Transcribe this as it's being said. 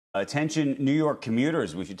Attention, New York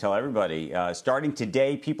commuters, we should tell everybody. Starting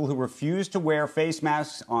today, people who refuse to wear face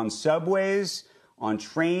masks on subways, on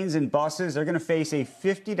trains and buses, they're going to face a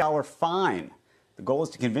 $50 fine. The goal is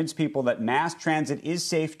to convince people that mass transit is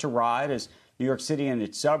safe to ride as New York City and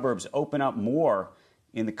its suburbs open up more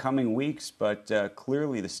in the coming weeks. But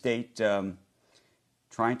clearly the state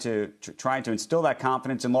trying to instill that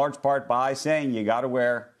confidence in large part by saying you got to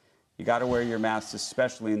wear your masks,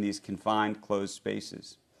 especially in these confined, closed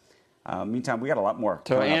spaces. Meantime, we got a lot more.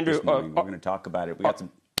 So, Andrew, we're going to talk about it. We got some.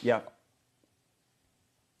 Yeah.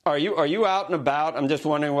 Are you out and about? I'm just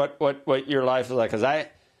wondering what your life is like, because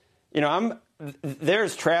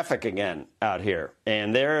there's traffic again out here,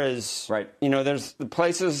 and there is there's the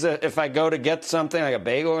places that if I go to get something like a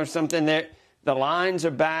bagel or something, there the lines are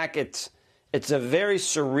back. It's a very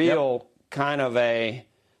surreal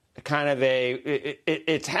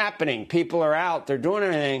it's happening. People are out. They're doing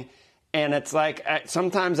everything. And it's like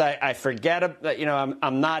sometimes I forget that,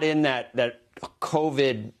 I'm not in that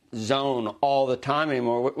COVID zone all the time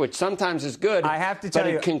anymore, which sometimes is good. I have to tell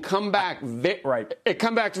you, it can come back. It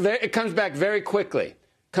comes back very quickly.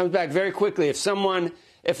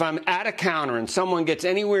 If I'm at a counter and someone gets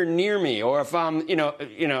anywhere near me, or if I'm,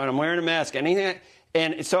 and I'm wearing a mask, anything.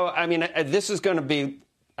 And so, this is going to be.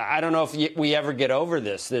 I don't know if we ever get over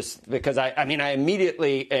this because I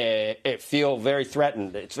immediately feel very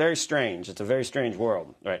threatened. It's very strange. It's a very strange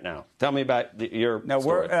world right now. Tell me about your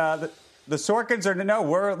story. The Sorkins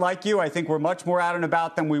we're like you. I think we're much more out and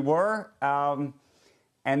about than we were. And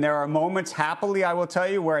there are moments, happily, I will tell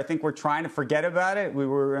you, where I think we're trying to forget about it. We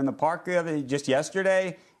were in the park just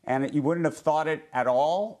yesterday, and you wouldn't have thought it at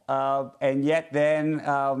all. And yet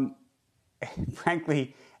then,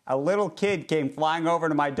 frankly, a little kid came flying over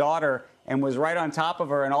to my daughter and was right on top of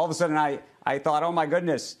her. And all of a sudden I thought, oh, my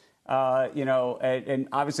goodness, and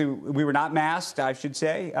obviously we were not masked, I should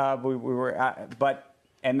say. We were,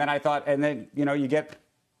 and then I thought, and then, you get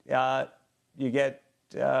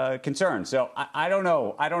concerned. So I don't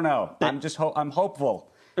know. I'm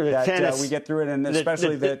hopeful that we get through it. And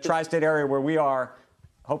especially the tri-state area where we are,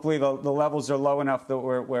 hopefully the levels are low enough that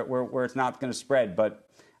where it's not going to spread. But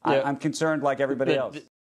I'm concerned like everybody else.